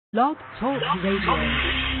Blog Talk Radio.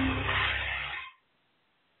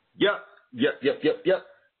 Yep.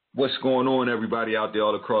 What's going on, everybody out there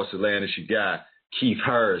all across the land? It's your guy, Keith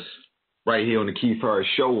Harris, right here on the Keith Harris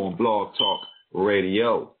Show on Blog Talk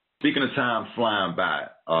Radio. Speaking of time flying by,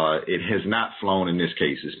 it has not flown in this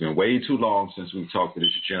case. It's been way too long since we've talked to this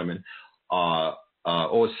gentleman, or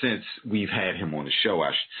since we've had him on the show,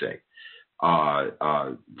 I should say.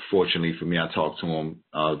 Fortunately for me, I talk to him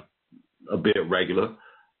a bit regular.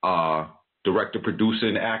 Director, producer,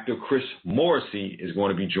 and actor Chris Morrissey is going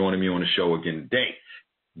to be joining me on the show again today.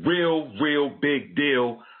 Real big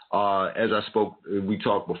deal. As we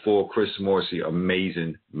talked before, Chris Morrissey,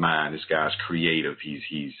 amazing mind. This guy's creative.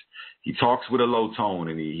 He talks with a low tone,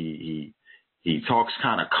 and he talks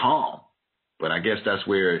kind of calm. But I guess that's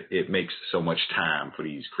where it makes so much time for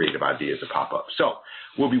these creative ideas to pop up. So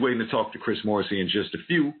we'll be waiting to talk to Chris Morrissey in just a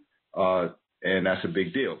few, and that's a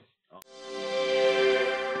big deal.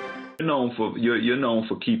 You're known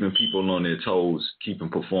for keeping people on their toes, keeping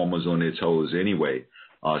performers on their toes anyway.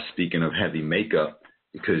 Speaking of heavy makeup,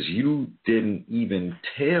 because you didn't even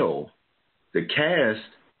tell the cast,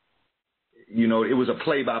 it was a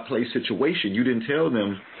play-by-play situation. You didn't tell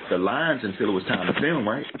them the lines until it was time to film,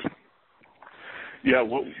 right? Yeah,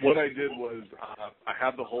 what I did was I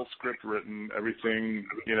had the whole script written. Everything,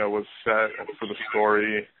 was set for the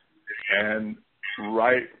story. And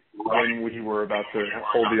right when we were about to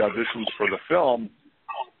hold the auditions for the film,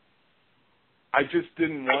 I just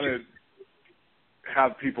didn't want to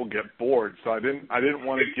have people get bored. So I didn't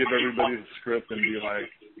want to give everybody the script and be like,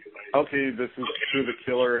 okay, this is who the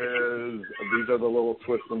killer is. These are the little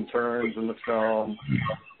twists and turns in the film.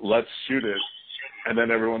 Let's shoot it. And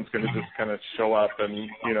then everyone's going to just kind of show up and,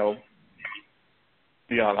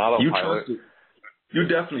 be on autopilot. You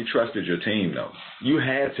definitely trusted your team, though. You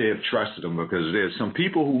had to have trusted them, because there's some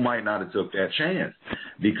people who might not have took that chance,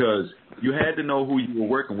 because you had to know who you were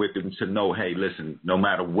working with and to know, hey, listen, no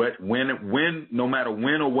matter when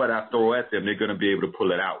or what I throw at them, they're going to be able to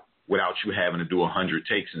pull it out without you having to do 100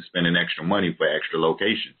 takes and spending extra money for extra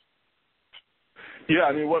locations. Yeah,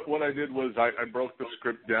 I mean, what I did was I broke the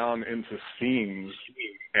script down into scenes,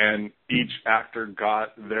 and each actor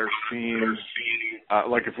got their scene.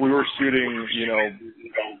 Like if we were shooting,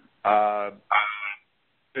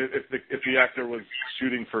 if the actor was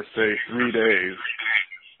shooting for, say, 3 days,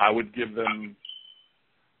 I would give them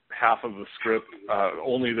half of the script,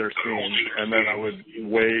 only their scenes, and then I would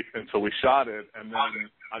wait until we shot it, and then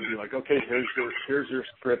I'd be like, okay, here's your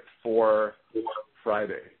script for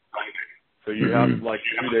Friday. So you have like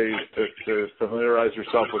 2 days to familiarize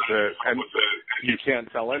yourself with it, and you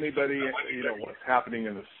can't tell anybody, what's happening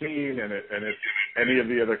in the scene, and if any of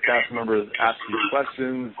the other cast members ask you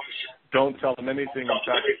questions, don't tell them anything. In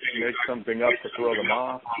fact, make something up to throw them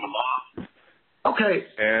off. Okay.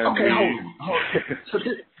 And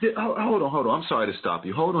hold on. I'm sorry to stop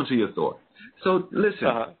you. Hold on to your thought. So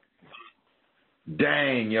listen,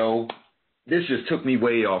 Dang, yo. This just took me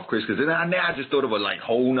way off, Chris, because now I just thought of a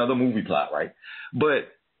whole nother movie plot, right? But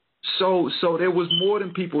so there was more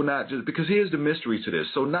than people not just, because here's the mystery to this.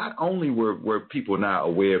 So not only were people not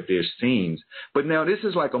aware of their scenes, but now this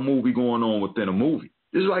is like a movie going on within a movie.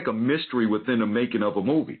 This is like a mystery within the making of a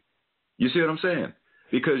movie. You see what I'm saying?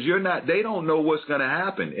 Because they don't know what's going to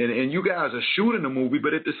happen. And you guys are shooting a movie,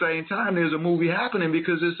 but at the same time, there's a movie happening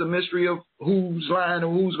because it's a mystery of who's lying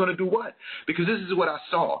or who's going to do what. Because this is what I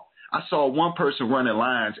saw. I saw one person running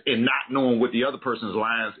lines and not knowing what the other person's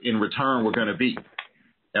lines in return were going to be.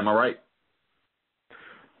 Am I right?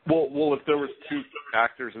 Well, if there was two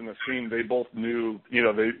actors in the scene, they both knew,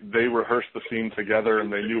 they rehearsed the scene together and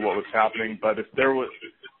they knew what was happening. But if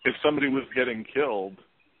somebody was getting killed,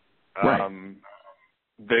 right.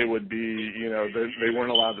 They would be, they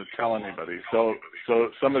weren't allowed to tell anybody. So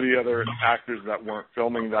some of the other actors that weren't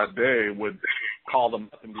filming that day would call them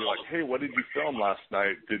up and be like, hey, what did you film last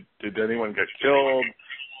night? Did anyone get killed?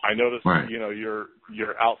 I noticed, right. Your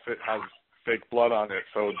outfit has fake blood on it.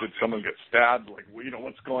 So did someone get stabbed?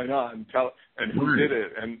 What's going on? And who did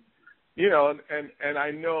it? And, and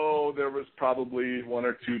I know there was probably one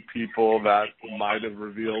or two people that might have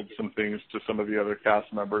revealed some things to some of the other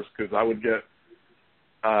cast members, because I would get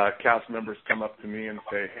cast members come up to me and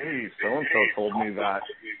say, hey, so-and-so told me that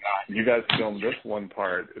you guys filmed this one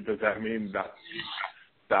part. Does that mean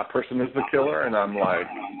that person is the killer? And I'm like,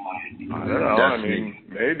 I don't know. Definitely. I mean,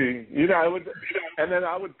 maybe. I would, and then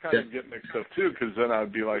I would kind of get mixed up too, because then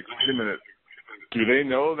I'd be like, wait a minute, do they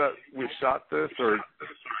know that we shot this, or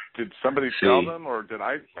did somebody tell them, or did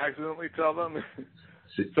I accidentally tell them?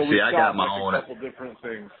 So we I got my own. A couple different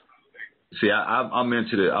things. See, I'm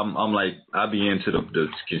into I'm like, I be into the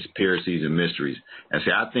conspiracies and mysteries. And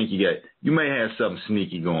see, I think you may have something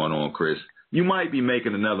sneaky going on, Chris. You might be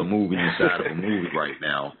making another movie inside of a movie right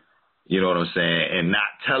now. You know what I'm saying? And not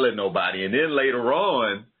telling nobody. And then later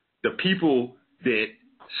on, the people that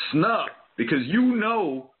snuck, because you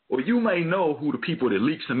know, or you may know who the people that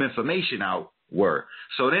leaked some information out were.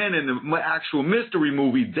 So then in the actual mystery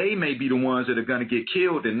movie, they may be the ones that are going to get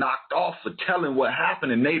killed and knocked off for telling what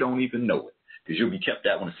happened, and they don't even know it, because you'll be kept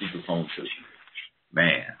that on a secret phone too.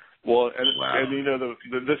 Man. Well, wow. And you know,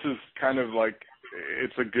 this is kind of like,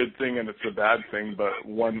 it's a good thing and it's a bad thing, but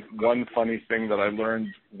one funny thing that I learned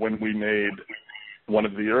when we made one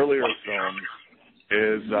of the earlier films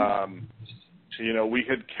is, you know, we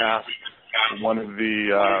had cast one of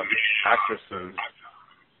the actresses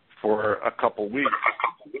for a couple weeks.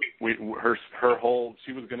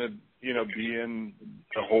 She was going to, you know, be in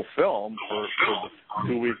the whole film for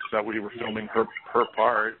the 2 weeks that we were filming her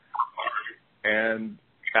part. And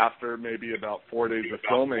after maybe about 4 days of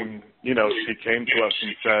filming, you know, she came to us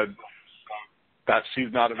and said that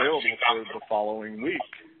she's not available for the following week.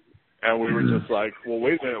 And we were just like, well,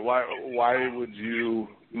 wait a minute, why would you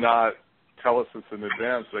not tell us this in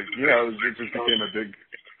advance? Like, you know, it just became a big,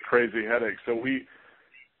 crazy headache. So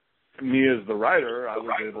me as the writer, I was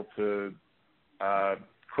able to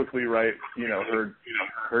quickly write, you know,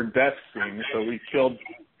 her death scene. So we killed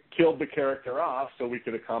the character off so we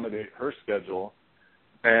could accommodate her schedule.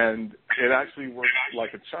 And it actually worked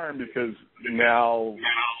like a charm, because now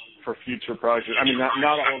for future projects, I mean, not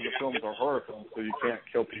all of the films are horror films, so you can't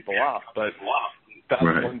kill people off, but that's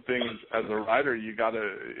right. One thing as a writer, you got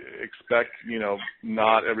to expect, you know,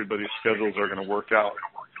 not everybody's schedules are going to work out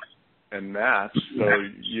and match. So,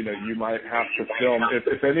 you know, you might have to film,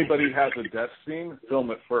 if anybody has a death scene,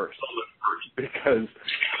 film it first, because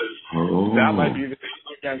that might be the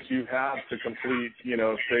chance you have to complete, you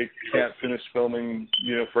know, if they can't finish filming,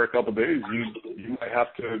 you know, for a couple of days, you might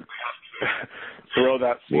have to throw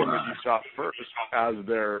that scene that you shot first as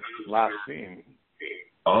their last scene.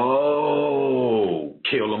 Oh,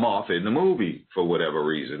 kill them off in the movie for whatever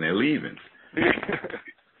reason. They're leaving.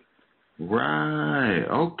 Right.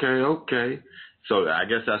 Okay. So I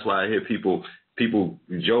guess that's why I hear people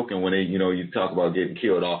joking when they, you know, you talk about getting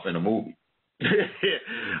killed off in a movie.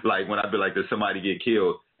 Like when I be like, does somebody get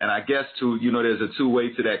killed? And I guess there's a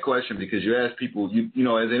two-way to that question, because you ask people, you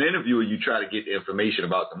know, as an interviewer, you try to get the information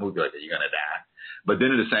about the movie, like, are you going to die? But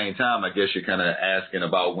then at the same time, I guess you're kind of asking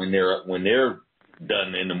about when they're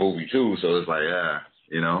done in the movie too. So it's like,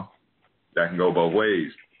 you know, that can go both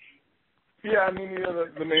ways. Yeah, I mean, you know,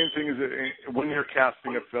 the main thing is that when you're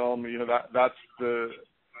casting a film, you know, that's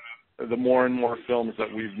the more and more films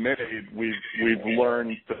that we've made, we've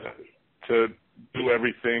learned to do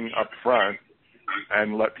everything up front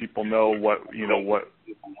and let people know what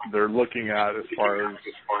they're looking at as far as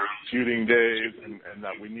shooting days, and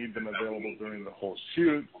that we need them available during the whole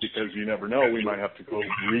shoot, because you never know, we might have to go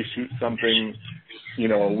reshoot something, you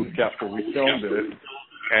know, a week after we filmed it.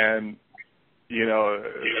 And, you know,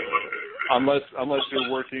 unless you're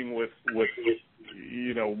working with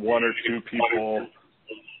you know, one or two people,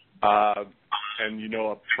 and you know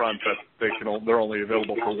up front that they're only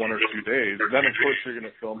available for 1 or 2 days, then of course you're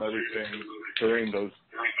going to film everything during those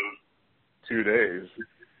 2 days.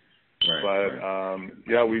 Right,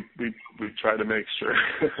 but yeah, we try to make sure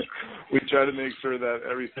that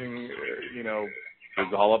everything, you know,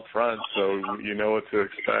 is all up front, so you know what to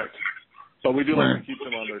expect. But we do like to keep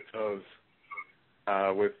them on their toes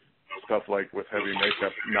with stuff like with heavy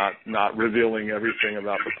makeup, not revealing everything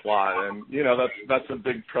about the plot. And you know, that's a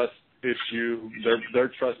big trust issue.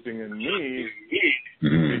 They're trusting in me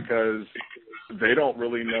because they don't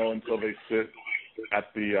really know until they sit at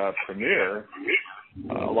the premiere.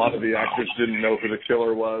 A lot of the actors didn't know who the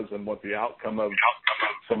killer was and what the outcome of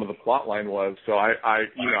some of the plot line was. So I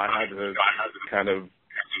had to kind of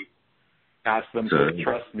ask them to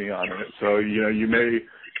trust me on it. So, you know, you may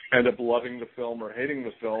end up loving the film or hating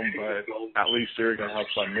the film, but at least you're going to have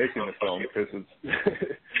fun making the film, because it's,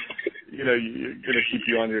 you know, you're going to keep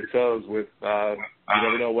you on your toes with, you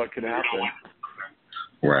never know what can happen.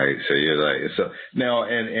 Right. So you're like, so now,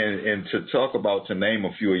 and to talk about, to name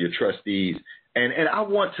a few of your trustees, and I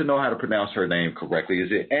want to know how to pronounce her name correctly. Is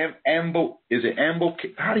it Ambo? Is it Ambo?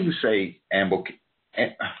 How do you say Ambo?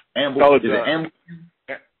 Ambo? Is it Ambo?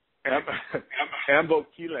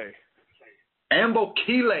 Ambokile.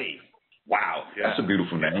 Ambokile. Wow, yeah. That's a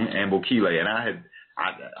beautiful name, Ambokile. And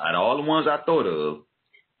I all the ones I thought of,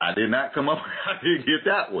 I did not come up. I didn't get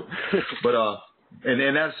that one. But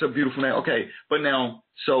And that's a beautiful name. Okay, but now,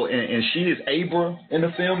 so, and she is Abra in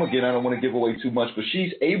the film. Again, I don't want to give away too much, but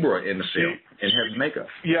she's Abra in the film and has makeup.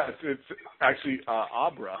 Yes, it's actually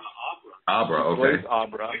Abra. Abra, okay. Plays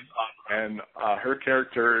Abra, and her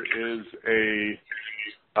character is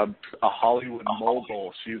a Hollywood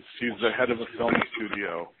mogul. She's the head of a film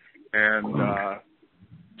studio, and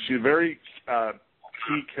she's a very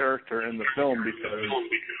key character in the film because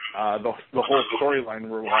the whole storyline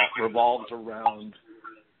revolves around,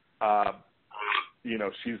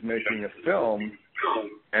 she's making a film,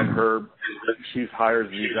 and she hires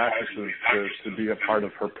these actresses to be a part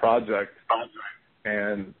of her project,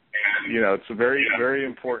 and it's a very, very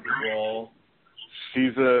important role.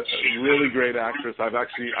 She's a really great actress. I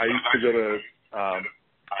used to go to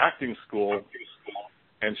acting school,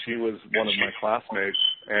 and she was one of my classmates,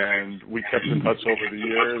 and we kept in touch over the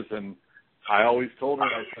years. And I always told her,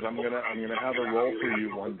 I said, I'm gonna have a role for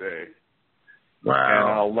you one day. Wow. And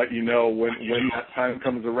I'll let you know when that time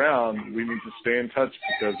comes around. We need to stay in touch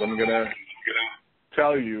because I'm gonna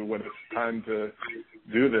tell you when it's time to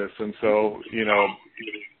do this. And so,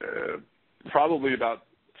 probably about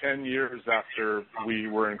 10 years after we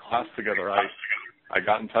were in class together, I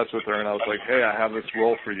got in touch with her and I was like, hey, I have this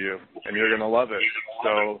role for you and you're going to love it.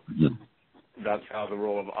 So that's how the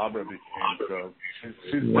role of Abra became. So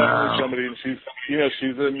she's definitely somebody, and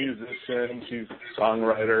she's a musician, she's a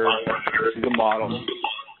songwriter, she's a model.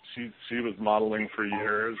 She was modeling for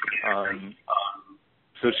years.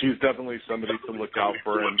 So she's definitely somebody to look out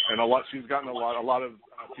for, and she's gotten a lot of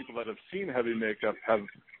people that have seen Heavy Makeup have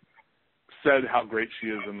said how great she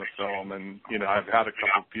is in the film, and I've had a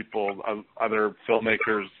couple people, other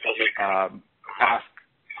filmmakers, ask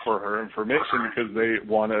for her information because they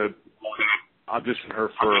want to audition her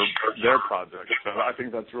for their project. So I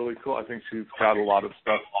think that's really cool. I think she's got a lot of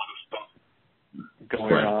stuff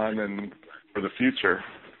going on and for the future.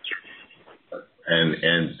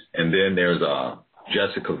 And then there's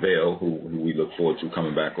Jessica Vale, who we look forward to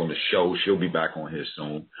coming back on the show. She'll be back on here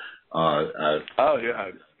soon. Oh yeah.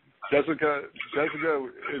 Jessica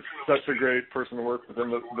is such a great person to work with,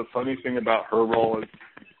 and the funny thing about her role is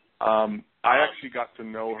I actually got to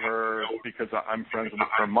know her because I'm friends with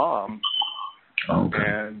her mom,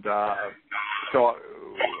 and so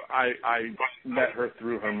I met her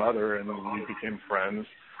through her mother, and we became friends.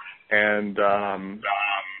 And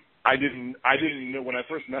I didn't know, when I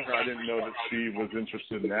first met her, I didn't know that she was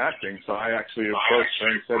interested in acting. So I actually approached her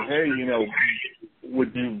and said, hey,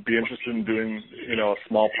 would you be interested in doing, a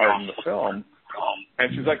small part in the film?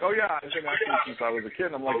 And she's like, oh yeah, I've been acting since I was a kid.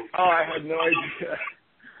 And I'm like, oh, I had no idea.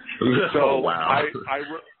 So wow.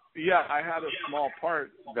 I had a small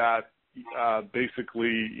part that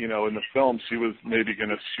basically, in the film, she was maybe going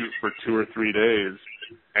to shoot for 2 or 3 days.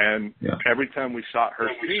 And every time we shot her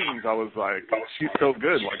scenes, I was like, she's so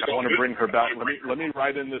good. Like, I want to bring her back. Let me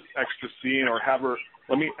write in this extra scene, or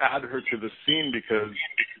let me add her to the scene, because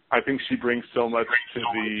I think she brings so much to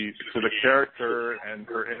the character, and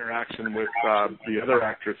her interaction with the other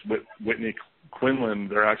actress, Whitney Quinlan.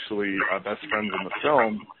 They're actually best friends in the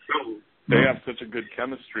film. They have such a good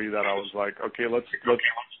chemistry that I was like, okay, let's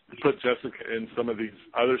put Jessica in some of these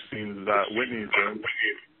other scenes that Whitney's in.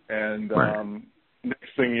 And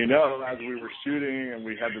next thing you know, as we were shooting and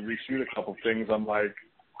we had to reshoot a couple things, I'm like,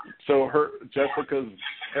 so Jessica's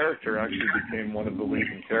character actually became one of the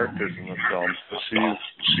leading characters in the film. So she's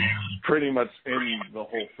pretty much in the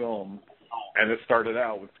whole film. And it started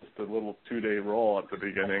out with just a little 2-day role at the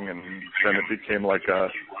beginning, and then it became like a,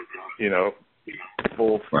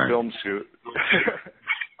 full film shoot.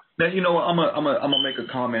 Now, I'm gonna make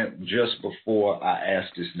a comment just before I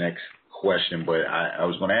ask this next question, but I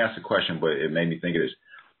was going to ask the question, but it made me think of this.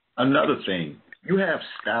 Another thing, you have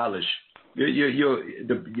stylish.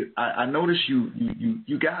 I notice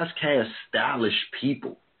you guys cast stylish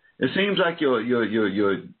people. It seems like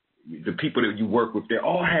the people that you work with, they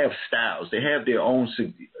all have styles. They have their own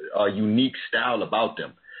unique style about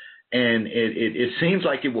them, and it seems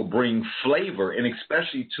like it will bring flavor, and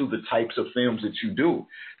especially to the types of films that you do.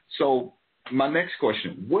 So my next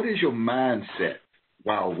question: what is your mindset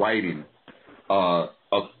while writing a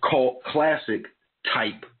cult classic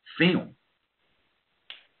type film?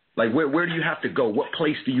 Like, where do you have to go? What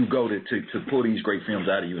place do you go to pull these great films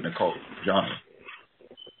out of you in the cult genre?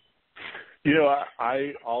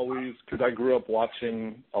 I always, because I grew up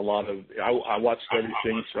watching a lot of, I watched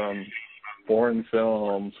everything from foreign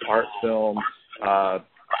films, art films,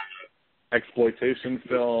 exploitation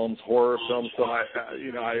films, horror films. So I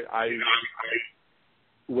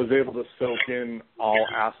was able to soak in all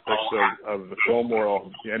aspects of the film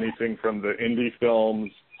world, anything from the indie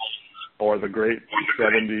films or the great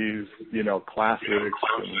 70s, you know, classics, and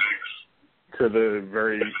to the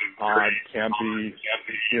very odd, campy,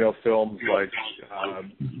 you know, films like, I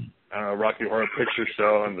don't know, Rocky Horror Picture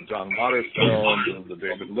Show and the John Waters films and the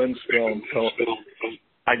David Lynch films. So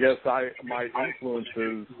I guess my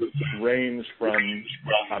influences range from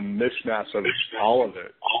a mishmash of all of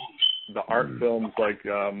it. The art films like,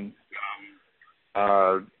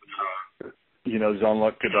 you know,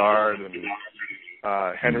 Jean-Luc Godard and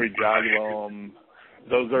Henry Jaglom.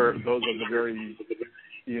 Those are the very,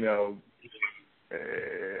 you know,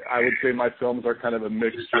 I would say my films are kind of a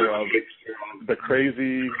mixture of the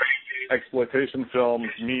crazy exploitation films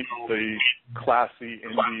meet the classy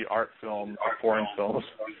indie art films, foreign films.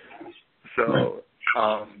 So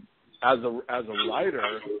as a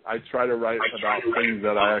writer, I try to write about things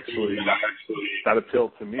that appeal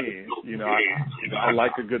to me. You know, I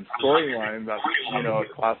like a good storyline, that's, you know, a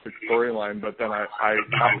classic storyline, but then I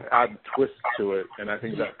add twists to it, and I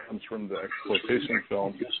think that comes from the exploitation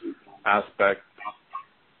film aspect.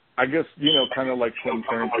 I guess, you know, kind of like Quentin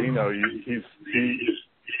Tarantino, he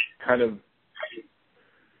kind of,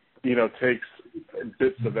 you know, takes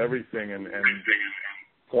bits of everything and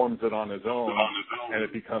forms it on his own, and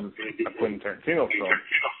it becomes a Quentin Tarantino film.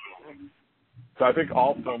 So I think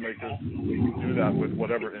all filmmakers do that with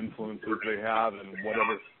whatever influences they have and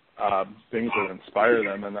whatever things that inspire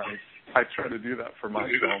them, and I try to do that for my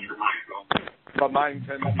films. But mine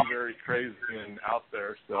tend to be very crazy and out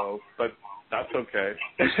there, but that's okay.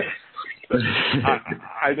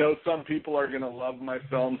 I know some people are going to love my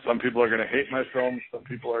films, some people are going to hate my films, some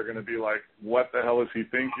people are going to be like, what the hell is he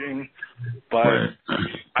thinking? But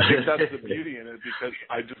I think that's the beauty in it, because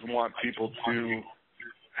I just want people to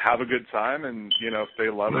have a good time, and, you know, if they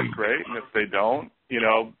love it, great, and if they don't, you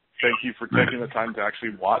know, thank you for taking the time to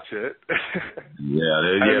actually watch it.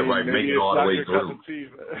 Right, make it all the way through.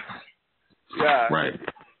 Yeah. Right.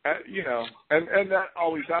 You know, and that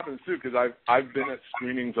always happens too, because I've been at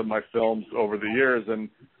screenings of my films over the years, and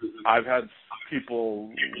I've had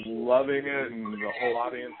people loving it, and the whole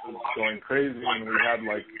audience is going crazy, and we had,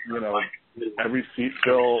 like, you know, every seat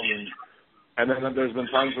filled, and then there's been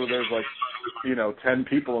times where there's, like, you know, 10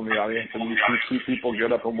 people in the audience, and you see 2 people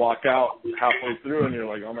get up and walk out halfway through, and you're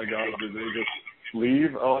like, oh my God, did they just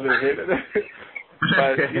leave? Oh, they hated it.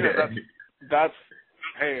 But, you know, that's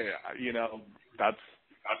hey, you know, that's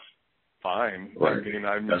fine. Right. I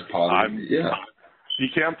mean, that's positive. Yeah. You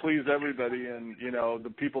can't please everybody, and, you know,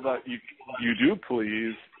 the people that you do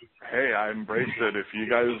please, hey, I embrace it. If you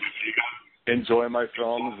guys enjoy my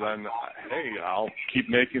films, then, hey, I'll keep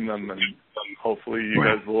making them, and hopefully you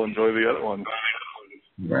guys will enjoy the other ones.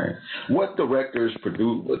 Right. What director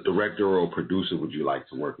or producer would you like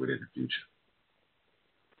to work with in the future?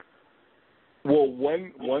 Well,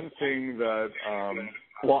 one thing that,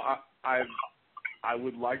 I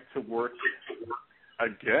would like to work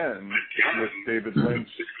again with David Lynch.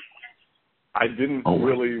 I didn't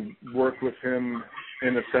really work with him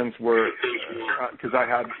in a sense where, because I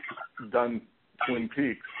had done Twin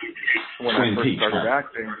Peaks when I first started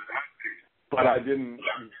acting, but I didn't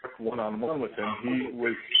work one-on-one with him. He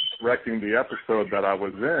was directing the episode that I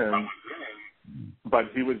was in,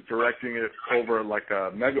 but he was directing it over like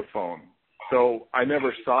a megaphone. So I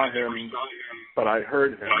never saw him, but I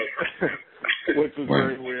heard him, which was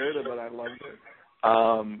very weird, but I loved it.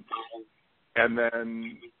 And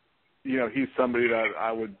then, you know, he's somebody that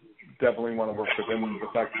I would definitely want to work with him. The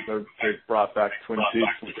fact that they brought back Twin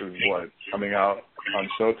Peaks, which is coming out on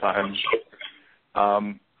Showtime.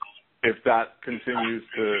 If that continues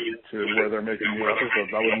to where they're making new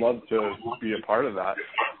episodes, I would love to be a part of that.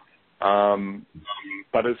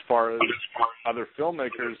 But as far as other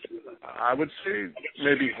filmmakers, I would say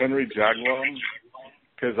maybe Henry Jaglom,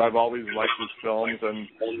 because I've always liked his films, and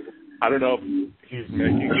I don't know if he's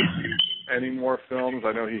making any more films.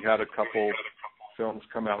 I know he had a couple films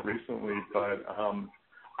come out recently, but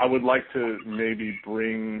I would like to maybe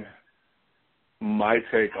bring my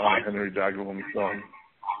take on Henry Jaglom's film.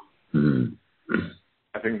 Mm-hmm.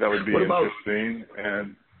 I think that would be interesting.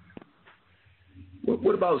 And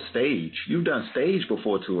what about stage? You've done stage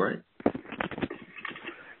before too, right?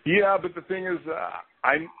 Yeah, but the thing is,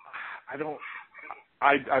 I've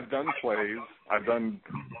done plays. I've done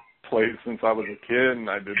plays since I was a kid, and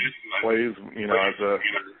I did plays, you know, as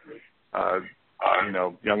a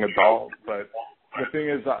young adult. But the thing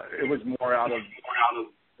is, it was more out of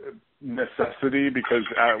necessity, because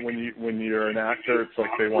when you're an actor, it's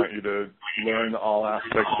like they want you to learn all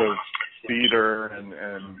aspects of theater and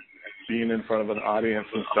being in front of an audience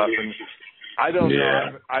and stuff. And I don't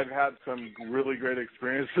know. I've had some really great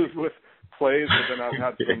experiences with plays, but then I've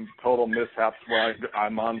had some total mishaps where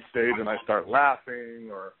I'm on stage and I start laughing,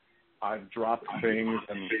 or I've dropped things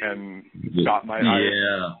and got my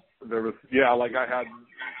there was like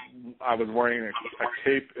I was wearing a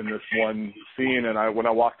cape in this one scene, and when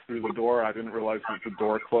I walked through the door, I didn't realize that the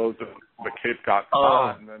door closed and the cape got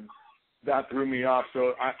caught, and then that threw me off.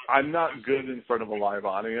 So I'm not good in front of a live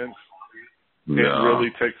audience. No. It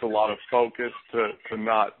really takes a lot of focus to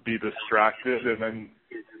not be distracted, and then,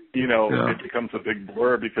 it becomes a big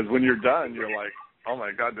blur, because when you're done, you're like, oh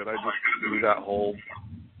my God, did I just do that whole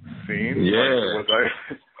scene? Yeah. Like, was I...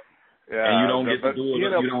 Yeah, and you don't get to do it. You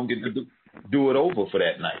don't get to do it over for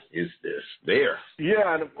that night. It's there.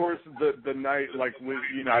 Yeah, and of course the night, like I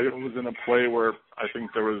was in a play where I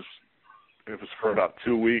think it was for about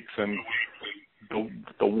 2 weeks, and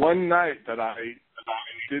the one night that I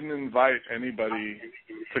didn't invite anybody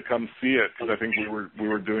to come see it, because I think we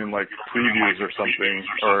were doing like previews or something,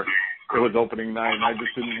 or it was opening night, and I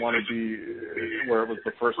just didn't want to be where it was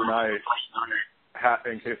the first night,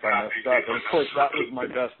 in case I messed up. And of course, that was my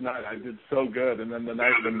best night. I did so good. And then the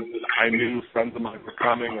night when I knew friends of mine were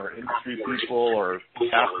coming, or industry people, or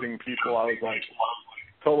casting people, I was like,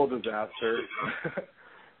 total disaster.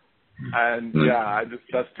 And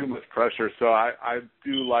that's too much pressure. So I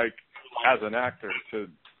do like, as an actor, to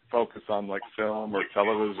focus on like film or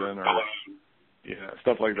television or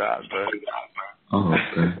stuff like that. But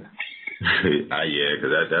okay.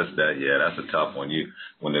 Because that's a tough one.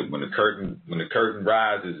 When the curtain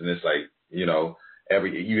rises, and it's like,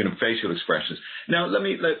 even facial expressions. Now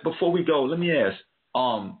before we go, let me ask,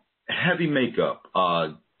 Heavy Makeup,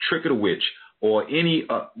 Trick of the Witch, or any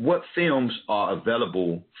what films are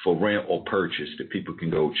available for rent or purchase that people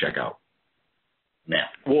can go check out now?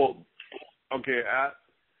 Well, okay,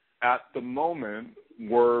 at the moment,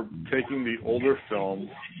 we're taking the older films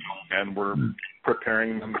and we're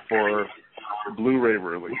preparing them for Blu-ray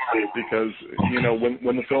release, because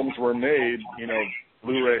when the films were made,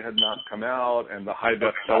 Blu-ray had not come out and the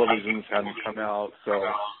high-def televisions hadn't come out, so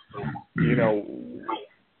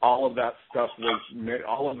all of that stuff was made,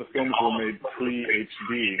 all of the films were made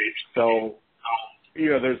pre-HD, so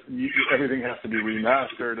everything has to be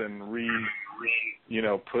remastered and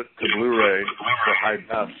put to Blu-ray for high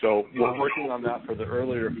def. So we're working on that for the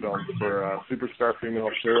earlier films, for Superstar Female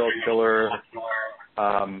Serial Killer,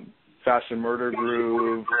 Fashion Murder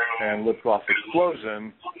Groove, and Lip Gloss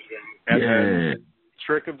Explosion. And then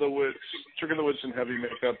Trick of the Witch and Heavy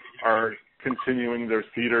Makeup are continuing their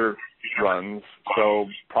theater runs. So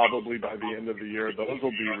probably by the end of the year, those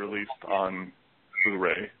will be released on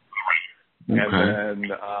Blu-ray. Okay. And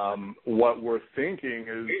then what we're thinking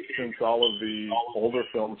is, since all of the older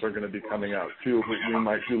films are going to be coming out too, we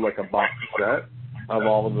might do like a box set of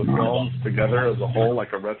all of the films together as a whole,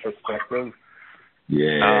 like a retrospective.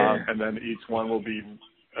 Yeah. And then each one will be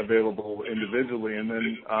available individually. And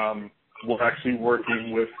then we're actually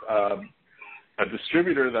working with a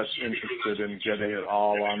distributor that's interested in getting it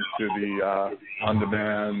all onto the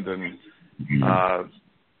on-demand and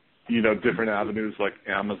different avenues like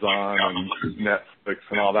Amazon and Netflix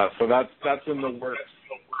and all that. So that's in the works.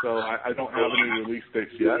 So I don't have any release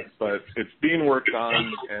dates yet, but it's being worked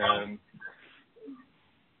on, and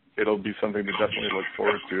it'll be something to definitely look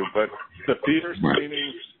forward to. But the theater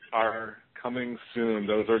screenings are coming soon.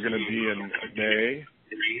 Those are going to be in May,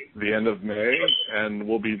 the end of May, and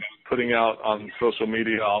we'll be putting out on social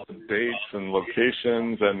media all the dates and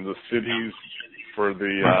locations and the cities for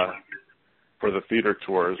the theater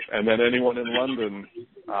tours. And then anyone in London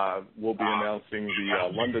will be announcing the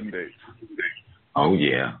London dates. Oh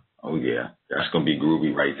yeah. That's going to be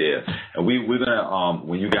groovy right there. And we're going to,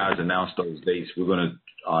 when you guys announce those dates, we're going to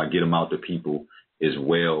get them out to people as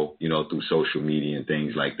well, through social media and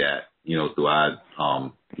things like that, through our,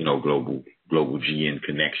 global GN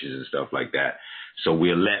connections and stuff like that. So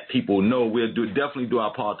we'll let people know. We'll definitely do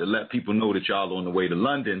our part to let people know that y'all are on the way to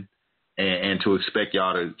London, and to expect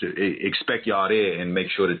y'all there, and make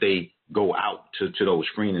sure that they go out to those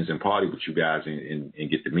screenings and party with you guys and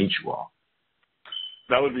get to meet you all.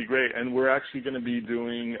 That would be great. And we're actually going to be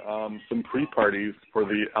doing some pre-parties for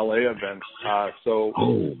the LA event. So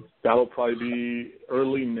that'll probably be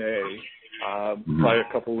early May, probably a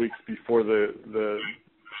couple weeks before the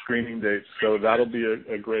screening dates. So that'll be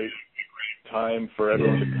a great time for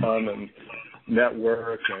everyone to come and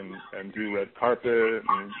network and do red carpet.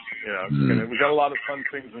 And, we've got a lot of fun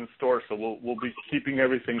things in store. So we'll be keeping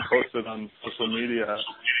everything posted on social media.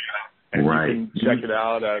 And you can check it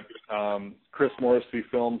out at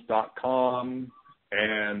chrismorrisseyfilms.com,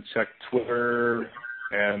 and check Twitter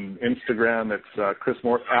and Instagram. It's Chris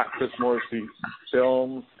Morrissey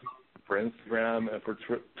Films for Instagram, and for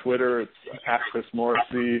Twitter, it's at Chris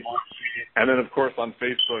Morrissey. And then, of course, on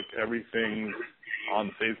Facebook, everything's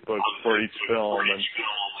on Facebook for each film.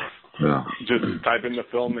 And just type in the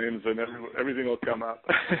film names, and everything will come up.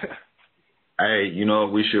 Hey, you know,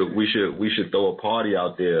 we should throw a party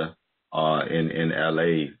out there in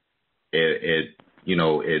LA at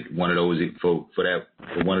one of those for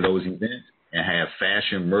one of those events, and have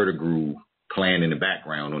Fashion Murder Groove playing in the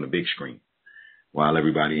background on the big screen while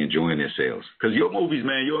everybody enjoying themselves. Because your movies,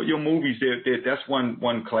 man, your movies, that's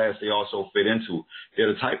one class they also fit into.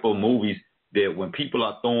 They're the type of movies that when people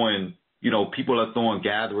are throwing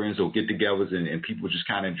gatherings or get-togethers and people just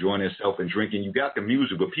kind of enjoying themselves and drinking. You got the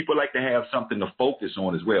music, but people like to have something to focus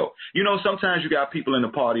on as well. You know, sometimes you got people in the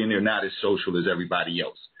party and they're not as social as everybody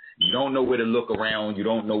else. You don't know where to look around. You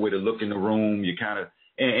don't know where to look in the room. You kind of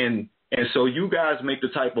and so you guys make the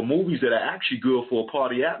type of movies that are actually good for a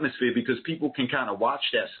party atmosphere, because people can kind of watch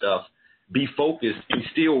that stuff, be focused, and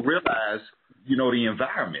still realize, you know, the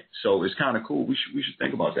environment. So it's kind of cool. We should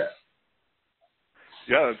think about that.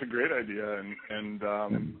 Yeah, that's a great idea. And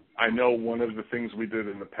I know one of the things we did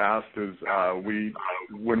in the past is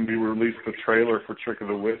when we released the trailer for Trick of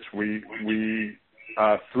the Witch, we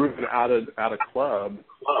threw it at a club,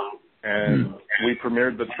 and we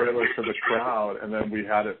premiered the trailer to the crowd, and then we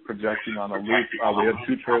had it projecting on a loop. We had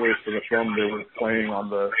 2 trailers for the film. They were playing on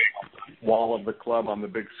the wall of the club on the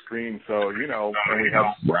big screen. So, you know, and we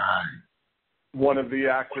have one of the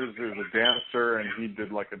actors is a dancer, and he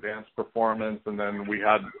did like a dance performance, and then we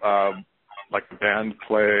had like the band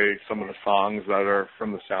play some of the songs that are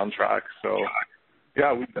from the soundtrack. So,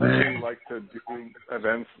 yeah, we definitely like to do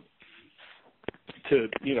events to,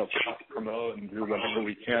 you know, promote and do whatever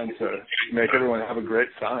we can to make everyone have a great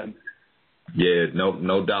time. Yeah,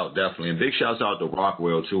 no doubt, definitely. And big shouts out to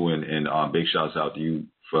Rockwell too, and big shouts out to you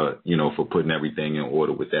for putting everything in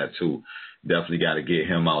order with that too. Definitely got to get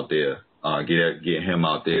him out there. Get him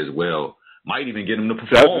out there as well. Might even get him to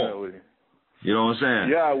perform. Definitely. You know what I'm saying?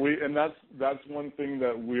 Yeah, and that's one thing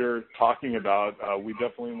that we're talking about. We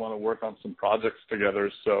definitely want to work on some projects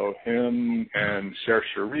together. So him and Cher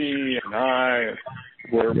Cherie and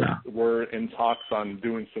we're in talks on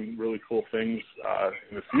doing some really cool things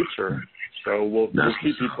in the future. So we'll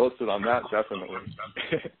keep you posted on that, definitely.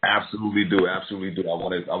 Absolutely do. I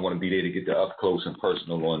want to be there to get the up close and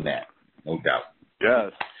personal on that. No doubt.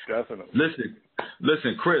 Yes, definitely.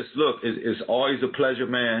 Listen, Chris, look, it's always a pleasure,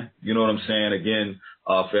 man. You know what I'm saying? Again,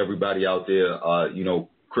 for everybody out there, you know,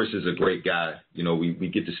 Chris is a great guy. You know, we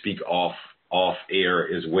get to speak off air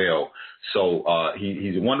as well. So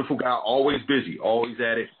he's a wonderful guy, always busy, always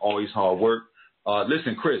at it, always hard work.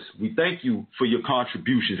 Listen, Chris, we thank you for your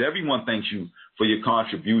contributions. Everyone thanks you for your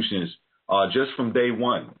contributions just from day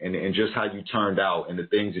one, and just how you turned out and the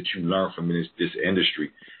things that you learned from this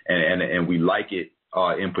industry. And we like it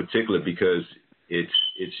in particular because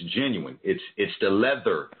it's genuine. It's the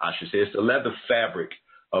leather, I should say. It's the leather fabric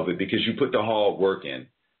of it, because you put the hard work in.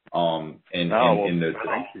 Thank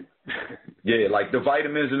you. Yeah, like the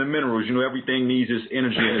vitamins and the minerals. You know, everything needs its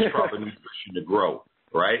energy and its proper nutrition to grow,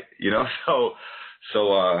 right? You know,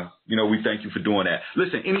 so you know, we thank you for doing that.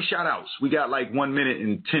 Listen, any shout outs? We got like 1 minute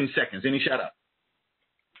and 10 seconds. Any shout out?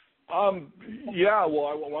 Yeah,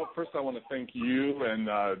 well, first I want to thank you and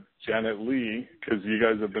Janet Lee, because you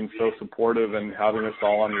guys have been so supportive and having us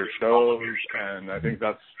all on your shows, and I think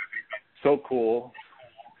that's so cool.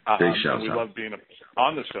 We love being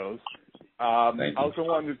on the shows. I also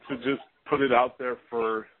wanted to just put it out there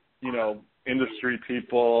for, you know, industry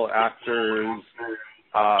people, actors,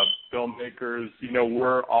 filmmakers. You know,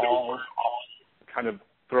 we're all kind of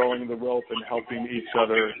throwing the rope and helping each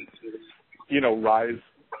other, you know, rise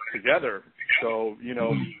together. So, you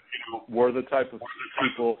know, we're the type of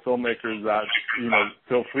people, filmmakers, that, you know,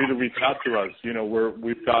 feel free to reach out to us. You know,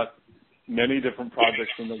 we've got many different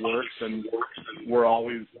projects in the works, and we're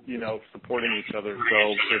always, you know, supporting each other.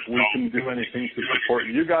 So if we can do anything to support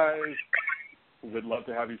you guys, we'd love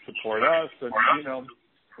to have you support us. And, you know,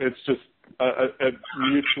 it's just a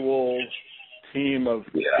mutual team of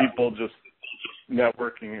people just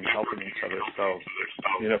networking and helping each other. So,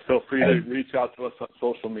 you know, feel free to reach out to us on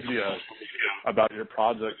social media about your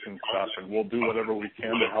projects and stuff, and we'll do whatever we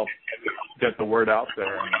can to help get the word out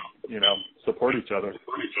there and, you know, support each other.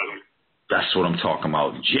 That's what I'm talking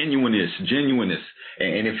about. Genuineness,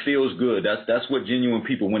 and it feels good. That's what genuine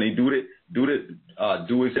people, when they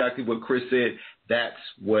do exactly what Chris said. That's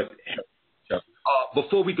what helps.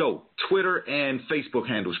 Before we go, Twitter and Facebook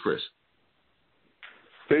handles, Chris.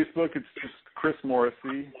 Facebook, it's just Chris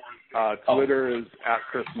Morrissey. Twitter is at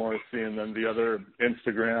Chris Morrissey, and then the other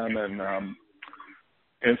Instagram and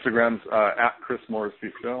Instagram's at Chris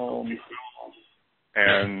Morrissey Films.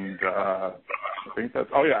 And I think that's,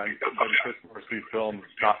 and then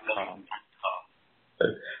ChrisMorrisseyFilms.com.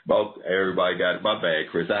 About everybody got it. My bad,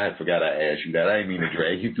 Chris. I had forgot I asked you that. I didn't mean to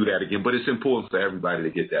drag you through that again, but it's important for everybody to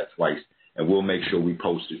get that twice, and we'll make sure we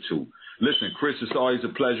post it too. Listen, Chris, it's always a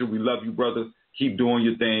pleasure. We love you, brother. Keep doing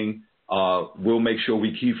your thing. We'll make sure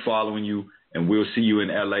we keep following you, and we'll see you in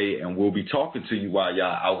L.A., and we'll be talking to you while y'all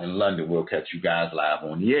out in London. We'll catch you guys live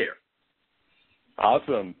on the air.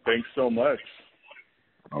 Awesome. Thanks so much.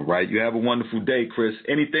 All right. You have a wonderful day, Chris.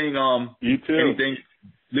 Anything? You too. Anything?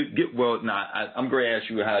 I'm going to ask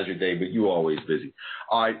you how's your day, but you're always busy.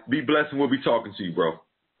 All right. Be blessed, and we'll be talking to you, bro.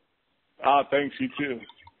 Thanks. You too.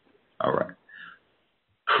 All right.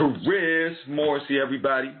 Chris Morrissey,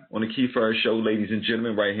 everybody, on the Keith Harris Show, ladies and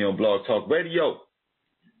gentlemen, right here on Blog Talk Radio.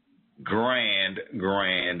 Grand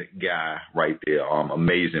guy right there.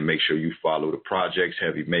 Amazing. Make sure you follow the projects,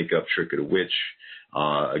 Heavy Makeup, Trick of the Witch.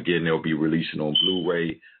 Again, they'll be releasing on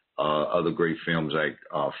Blu-ray. Other great films like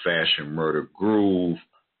Fashion, Murder, Groove.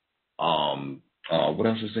 What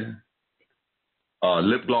else is there?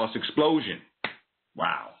 Lip Gloss Explosion.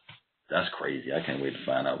 Wow. That's crazy. I can't wait to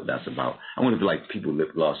find out what that's about. I wonder if like people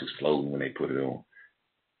lip gloss exploding when they put it on.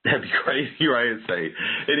 That'd be crazy, right? Insane.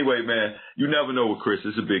 Anyway, man, you never know with Chris.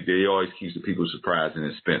 It's a big day. He always keeps the people surprised and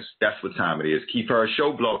in suspense. That's what time it is. Keith Harris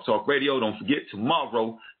Show, Blog Talk Radio. Don't forget,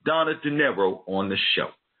 tomorrow, Donna De Niro on the show.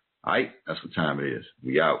 All right? That's what time it is.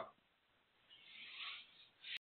 We out.